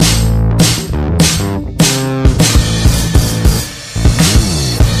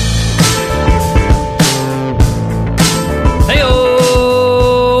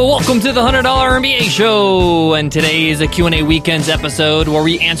to the $100 MBA Show, and today is a Q&A Weekends episode where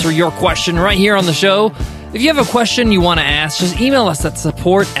we answer your question right here on the show. If you have a question you want to ask, just email us at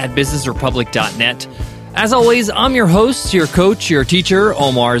support@businessrepublic.net. As always, I'm your host, your coach, your teacher,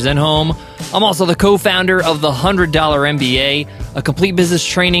 Omar Zenhom. I'm also the co-founder of the $100 MBA, a complete business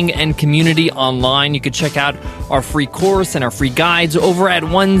training and community online. You can check out our free course and our free guides over at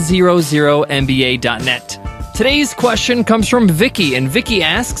 100mba.net. Today's question comes from Vicky, and Vicky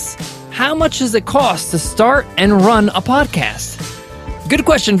asks, how much does it cost to start and run a podcast? Good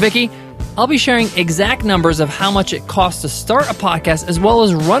question, Vicky. I'll be sharing exact numbers of how much it costs to start a podcast as well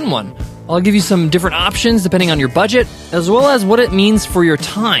as run one. I'll give you some different options depending on your budget, as well as what it means for your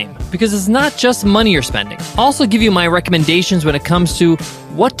time, because it's not just money you're spending. I'll also give you my recommendations when it comes to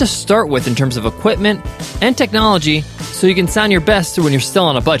what to start with in terms of equipment and technology so you can sound your best when you're still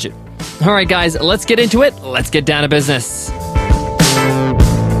on a budget. All right, guys, let's get into it. Let's get down to business.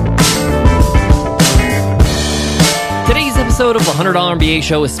 Today's episode of the $100 MBA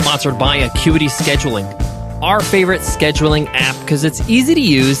Show is sponsored by Acuity Scheduling, our favorite scheduling app because it's easy to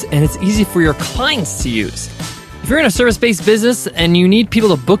use and it's easy for your clients to use. If you're in a service-based business and you need people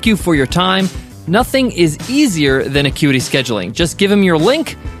to book you for your time, nothing is easier than Acuity Scheduling. Just give them your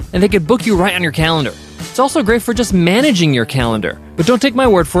link and they could book you right on your calendar. It's also great for just managing your calendar. But don't take my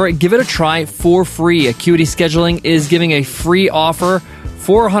word for it. Give it a try for free. Acuity Scheduling is giving a free offer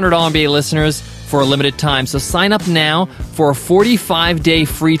for $100 MBA listeners for a limited time. So sign up now for a 45-day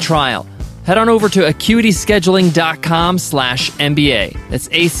free trial. Head on over to acuityscheduling.com/MBA. That's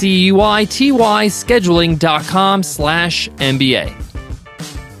ACUITY scheduling.com/MBA.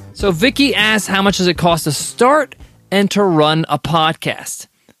 So Vicky asks, how much does it cost to start and to run a podcast?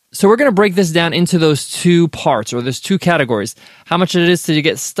 So we're going to break this down into those two parts, or those two categories. How much it is to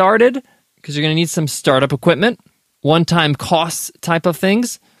get started, because you're going to need some startup equipment, one-time costs type of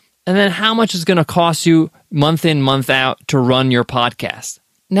things, and then how much is going to cost you month in, month out to run your podcast.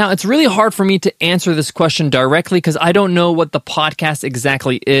 Now, it's really hard for me to answer this question directly because I don't know what the podcast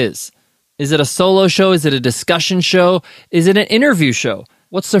exactly is. Is it a solo show? Is it a discussion show? Is it an interview show?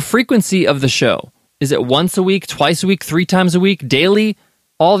 What's the frequency of the show? Is it once a week, twice a week, 3 times a week, daily?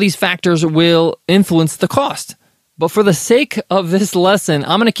 All these factors will influence the cost. But for the sake of this lesson,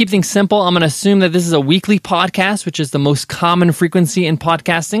 I'm going to keep things simple. I'm going to assume that this is a weekly podcast, which is the most common frequency in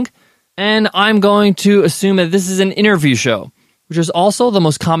podcasting. And I'm going to assume that this is an interview show, which is also the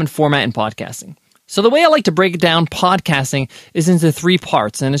most common format in podcasting. So the way I like to break down podcasting is into 3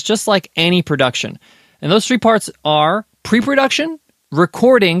 parts, and it's just like any production. And those 3 parts are pre-production,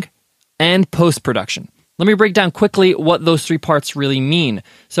 recording, and post-production. Let me break down quickly what those 3 parts really mean.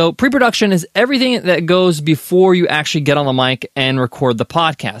 So pre-production is everything that goes before you actually get on the mic and record the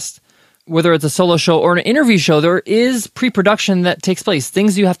podcast. Whether it's a solo show or an interview show, there is pre-production that takes place.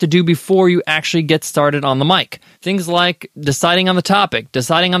 Things you have to do before you actually get started on the mic. Things like deciding on the topic,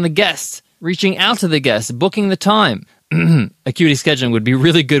 deciding on the guest, reaching out to the guest, booking the time. Acuity Scheduling would be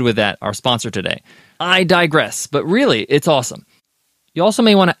really good with that, our sponsor today. I digress, but really, it's awesome. You also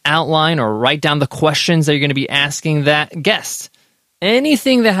may want to outline or write down the questions that you're going to be asking that guest.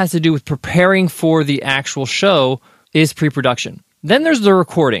 Anything that has to do with preparing for the actual show is pre-production. Then there's the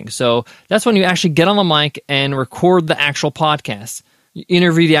recording. So that's when you actually get on the mic and record the actual podcast. You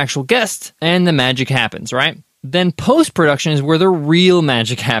interview the actual guest and the magic happens, right? Then post-production is where the real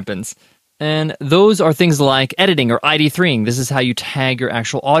magic happens. And those are things like editing or ID3ing. This is how you tag your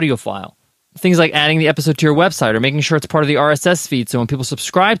actual audio file. Things like adding the episode to your website or making sure it's part of the RSS feed so when people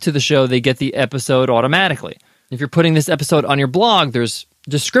subscribe to the show, they get the episode automatically. If you're putting this episode on your blog, there's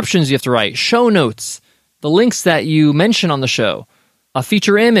descriptions you have to write, show notes, the links that you mention on the show, a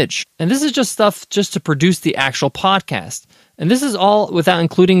feature image. And this is just stuff just to produce the actual podcast. And this is all without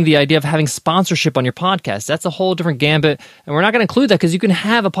including the idea of having sponsorship on your podcast. That's a whole different gambit. And we're not going to include that because you can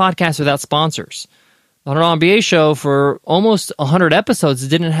have a podcast without sponsors. The $100 MBA Show, for almost 100 episodes,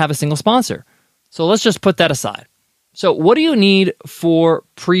 didn't have a single sponsor. So let's just put that aside. So what do you need for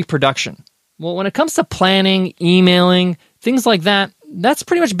pre-production? Well, when it comes to planning, emailing, things like that, that's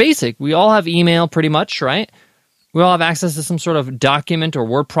pretty much basic. We all have email pretty much, right? We all have access to some sort of document or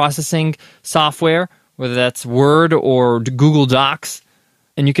word processing software, whether that's Word or Google Docs,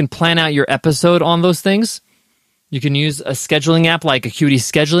 and you can plan out your episode on those things. You can use a scheduling app like Acuity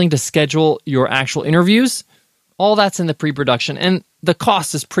Scheduling to schedule your actual interviews. All that's in the pre-production, and the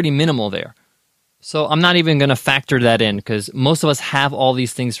cost is pretty minimal there. So I'm not even going to factor that in because most of us have all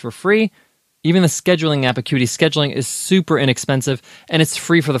these things for free. Even the scheduling app, Acuity Scheduling, is super inexpensive, and it's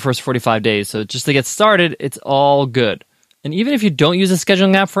free for the first 45 days. So just to get started, it's all good. And even if you don't use a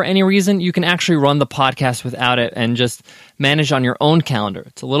scheduling app for any reason, you can actually run the podcast without it and just manage on your own calendar.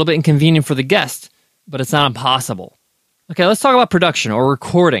 It's a little bit inconvenient for the guest, but it's not impossible. Okay, let's talk about production or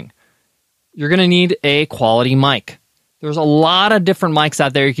recording. You're going to need a quality mic. There's a lot of different mics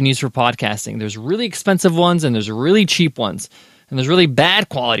out there you can use for podcasting. There's really expensive ones and there's really cheap ones. And there's really bad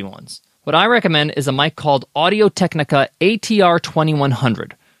quality ones. What I recommend is a mic called Audio-Technica ATR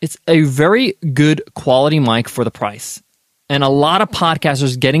 2100. It's a very good quality mic for the price. And a lot of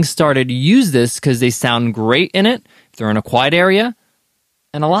podcasters getting started use this because they sound great in it, if they're in a quiet area.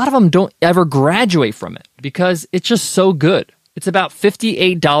 And a lot of them don't ever graduate from it because it's just so good. It's about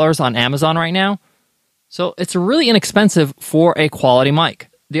 $58 on Amazon right now. So it's really inexpensive for a quality mic.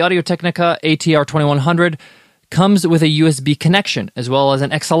 The Audio-Technica ATR 2100 comes with a USB connection as well as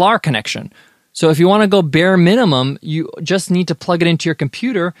an XLR connection. So if you want to go bare minimum, you just need to plug it into your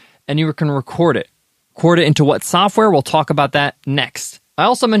computer and you can record it. Record it into what software? We'll talk about that next. I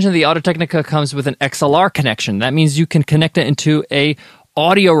also mentioned the Audio-Technica comes with an XLR connection. That means you can connect it into a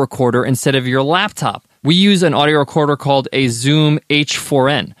audio recorder instead of your laptop. We use an audio recorder called a Zoom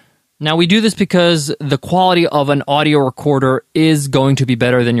H4n. Now, we do this because the quality of an audio recorder is going to be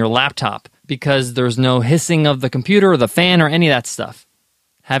better than your laptop because there's no hissing of the computer or the fan or any of that stuff.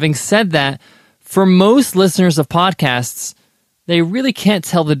 Having said that, for most listeners of podcasts, they really can't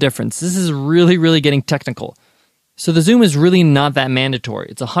tell the difference. This is really, really getting technical. So the Zoom is really not that mandatory.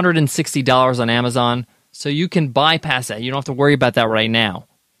 It's $160 on Amazon, so you can bypass that. You don't have to worry about that right now.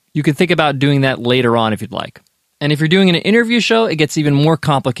 You can think about doing that later on if you'd like. And if you're doing an interview show, it gets even more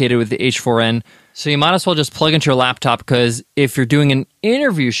complicated with the H4n. So you might as well just plug into your laptop because if you're doing an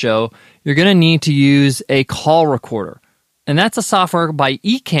interview show, you're going to need to use a call recorder. And that's a software by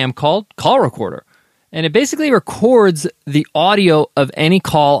Ecamm called Call Recorder. And it basically records the audio of any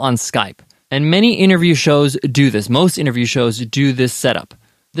call on Skype. And many interview shows do this. Most interview shows do this setup.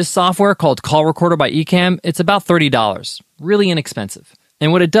 This software called Call Recorder by Ecamm, it's about $30. Really inexpensive.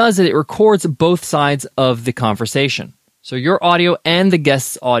 And what it does is it records both sides of the conversation. So your audio and the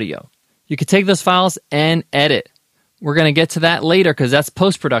guest's audio. You can take those files and edit. We're going to get to that later because that's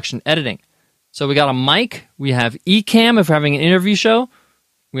post-production editing. So we got a mic. We have Ecamm if we're having an interview show.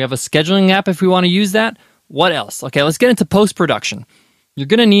 We have a scheduling app if we want to use that. What else? Okay, let's get into post-production. You're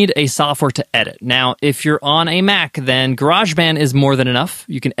going to need a software to edit. Now, if you're on a Mac, then GarageBand is more than enough.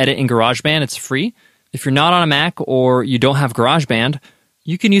 You can edit in GarageBand. It's free. If you're not on a Mac or you don't have GarageBand,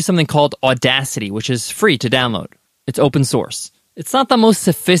 you can use something called Audacity, which is free to download. It's open source. It's not the most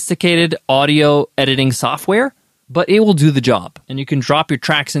sophisticated audio editing software, but it will do the job. And you can drop your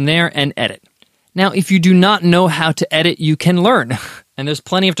tracks in there and edit. Now, if you do not know how to edit, you can learn. And there's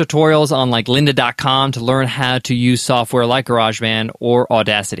plenty of tutorials on like lynda.com to learn how to use software like GarageBand or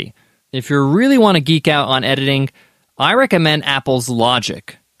Audacity. If you really want to geek out on editing, I recommend Apple's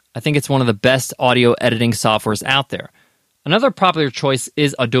Logic. I think it's one of the best audio editing softwares out there. Another popular choice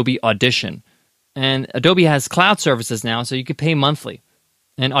is Adobe Audition. And Adobe has cloud services now, so you can pay monthly.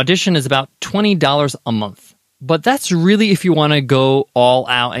 And Audition is about $20 a month. But that's really if you want to go all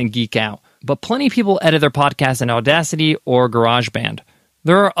out and geek out. But plenty of people edit their podcasts in Audacity or GarageBand.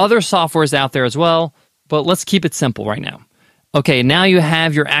 There are other softwares out there as well, but let's keep it simple right now. Okay, now you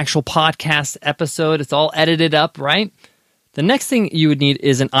have your actual podcast episode. It's all edited up, right? The next thing you would need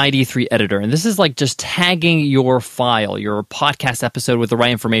is an ID3 editor. And this is like just tagging your file, your podcast episode with the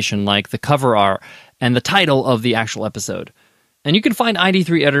right information, like the cover art and the title of the actual episode. And you can find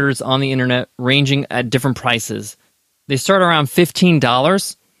ID3 editors on the internet ranging at different prices. They start around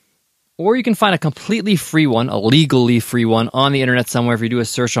 $15. Or you can find a completely free one, a legally free one, on the internet somewhere if you do a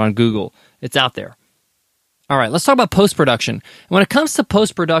search on Google. It's out there. All right, let's talk about post-production. When it comes to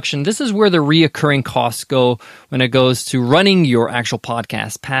post-production, this is where the reoccurring costs go when it goes to running your actual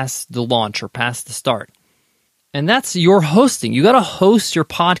podcast past the launch or past the start. And that's your hosting. You got to host your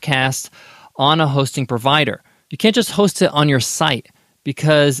podcast on a hosting provider. You can't just host it on your site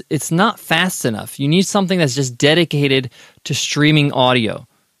because it's not fast enough. You need something that's just dedicated to streaming audio.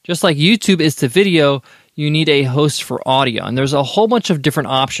 Just like YouTube is to video, you need a host for audio. And there's a whole bunch of different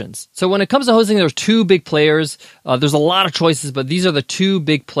options. So when it comes to hosting, there's two big players. There's a lot of choices, but these are the two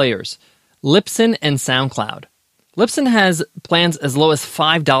big players, Libsyn and SoundCloud. Libsyn has plans as low as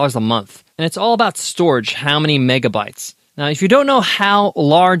 $5 a month. And it's all about storage, how many megabytes. Now, if you don't know how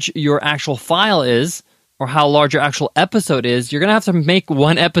large your actual file is, or how large your actual episode is, you're going to have to make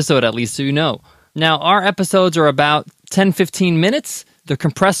one episode at least so you know. Now, our episodes are about 10-15 minutes. They're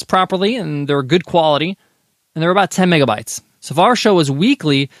compressed properly, and they're good quality, and they're about 10 megabytes. So if our show was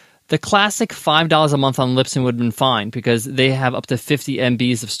weekly, the classic $5 a month on Libsyn would have been fine because they have up to 50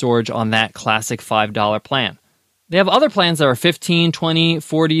 MBs of storage on that classic $5 plan. They have other plans that are 15, 20,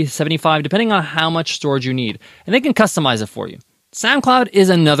 40, 75, depending on how much storage you need, and they can customize it for you. SoundCloud is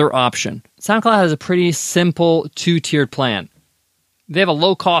another option. SoundCloud has a pretty simple 2-tiered plan. They have a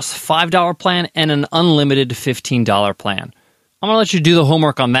low-cost $5 plan and an unlimited $15 plan. I'm going to let you do the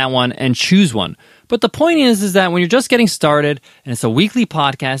homework on that one and choose one. But the point is that when you're just getting started and it's a weekly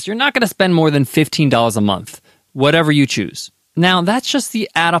podcast, you're not going to spend more than $15 a month, whatever you choose. Now, that's just the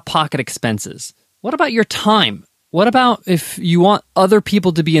out-of-pocket expenses. What about your time? What about if you want other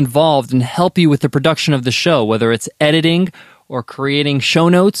people to be involved and help you with the production of the show, whether it's editing or creating show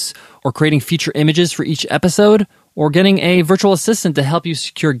notes or creating feature images for each episode or getting a virtual assistant to help you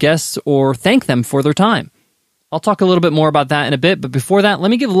secure guests or thank them for their time? I'll talk a little bit more about that in a bit, but before that, let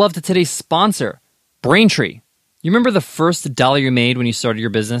me give love to today's sponsor, Braintree. You remember the first dollar you made when you started your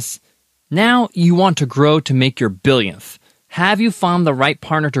business? Now you want to grow to make your billionth. Have you found the right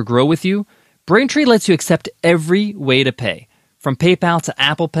partner to grow with you? Braintree lets you accept every way to pay, from PayPal to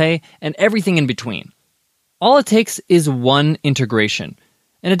Apple Pay and everything in between. All it takes is one integration.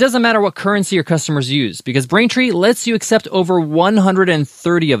 And it doesn't matter what currency your customers use, because Braintree lets you accept over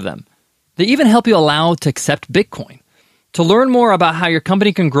 130 of them. They even help you allow to accept Bitcoin. To learn more about how your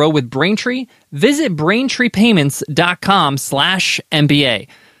company can grow with Braintree, visit BraintreePayments.com/MBA.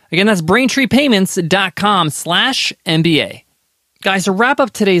 Again, that's BraintreePayments.com/MBA. Guys, to wrap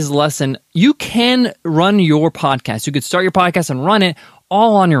up today's lesson, you can run your podcast. You could start your podcast and run it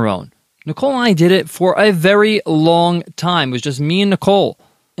all on your own. Nicole and I did it for a very long time. It was just me and Nicole.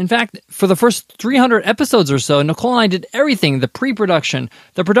 In fact, for the first 300 episodes or so, Nicole and I did everything, the pre-production,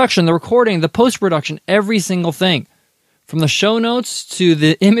 the production, the recording, the post-production, every single thing. From the show notes to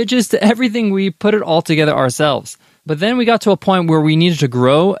the images to everything, we put it all together ourselves. But then we got to a point where we needed to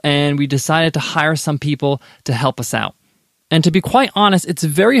grow and we decided to hire some people to help us out. And to be quite honest, it's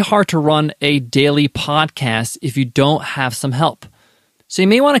very hard to run a daily podcast if you don't have some help. So you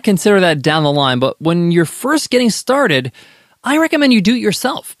may want to consider that down the line, but when you're first getting started, I recommend you do it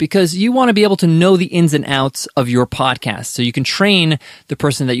yourself because you want to be able to know the ins and outs of your podcast so you can train the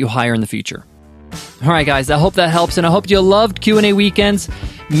person that you hire in the future. All right, guys, I hope that helps, and I hope you loved Q&A Weekends.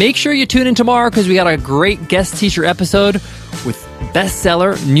 Make sure you tune in tomorrow because we got a great guest teacher episode with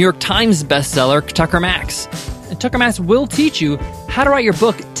bestseller, New York Times bestseller, Tucker Max. And Tucker Max will teach you how to write your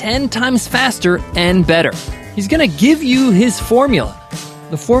book 10 times faster and better. He's going to give you his formula,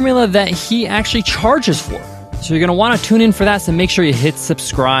 the formula that he actually charges for. So you're going to want to tune in for that, so make sure you hit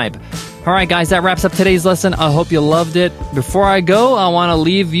subscribe. All right, guys, that wraps up today's lesson. I hope you loved it. Before I go, I want to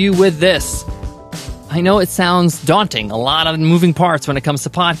leave you with this. I know it sounds daunting, a lot of moving parts when it comes to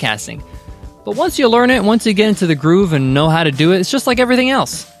podcasting. But once you learn it, once you get into the groove and know how to do it, it's just like everything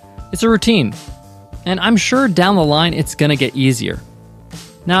else. It's a routine. And I'm sure down the line, it's going to get easier.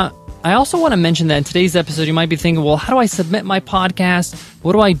 Now, I also want to mention that in today's episode, you might be thinking, well, how do I submit my podcast?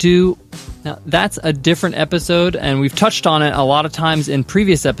 What do I do? Now, that's a different episode, and we've touched on it a lot of times in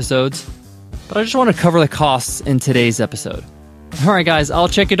previous episodes, but I just want to cover the costs in today's episode. All right, guys, I'll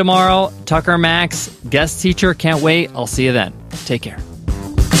check you tomorrow. Tucker Max, guest teacher, can't wait. I'll see you then. Take care.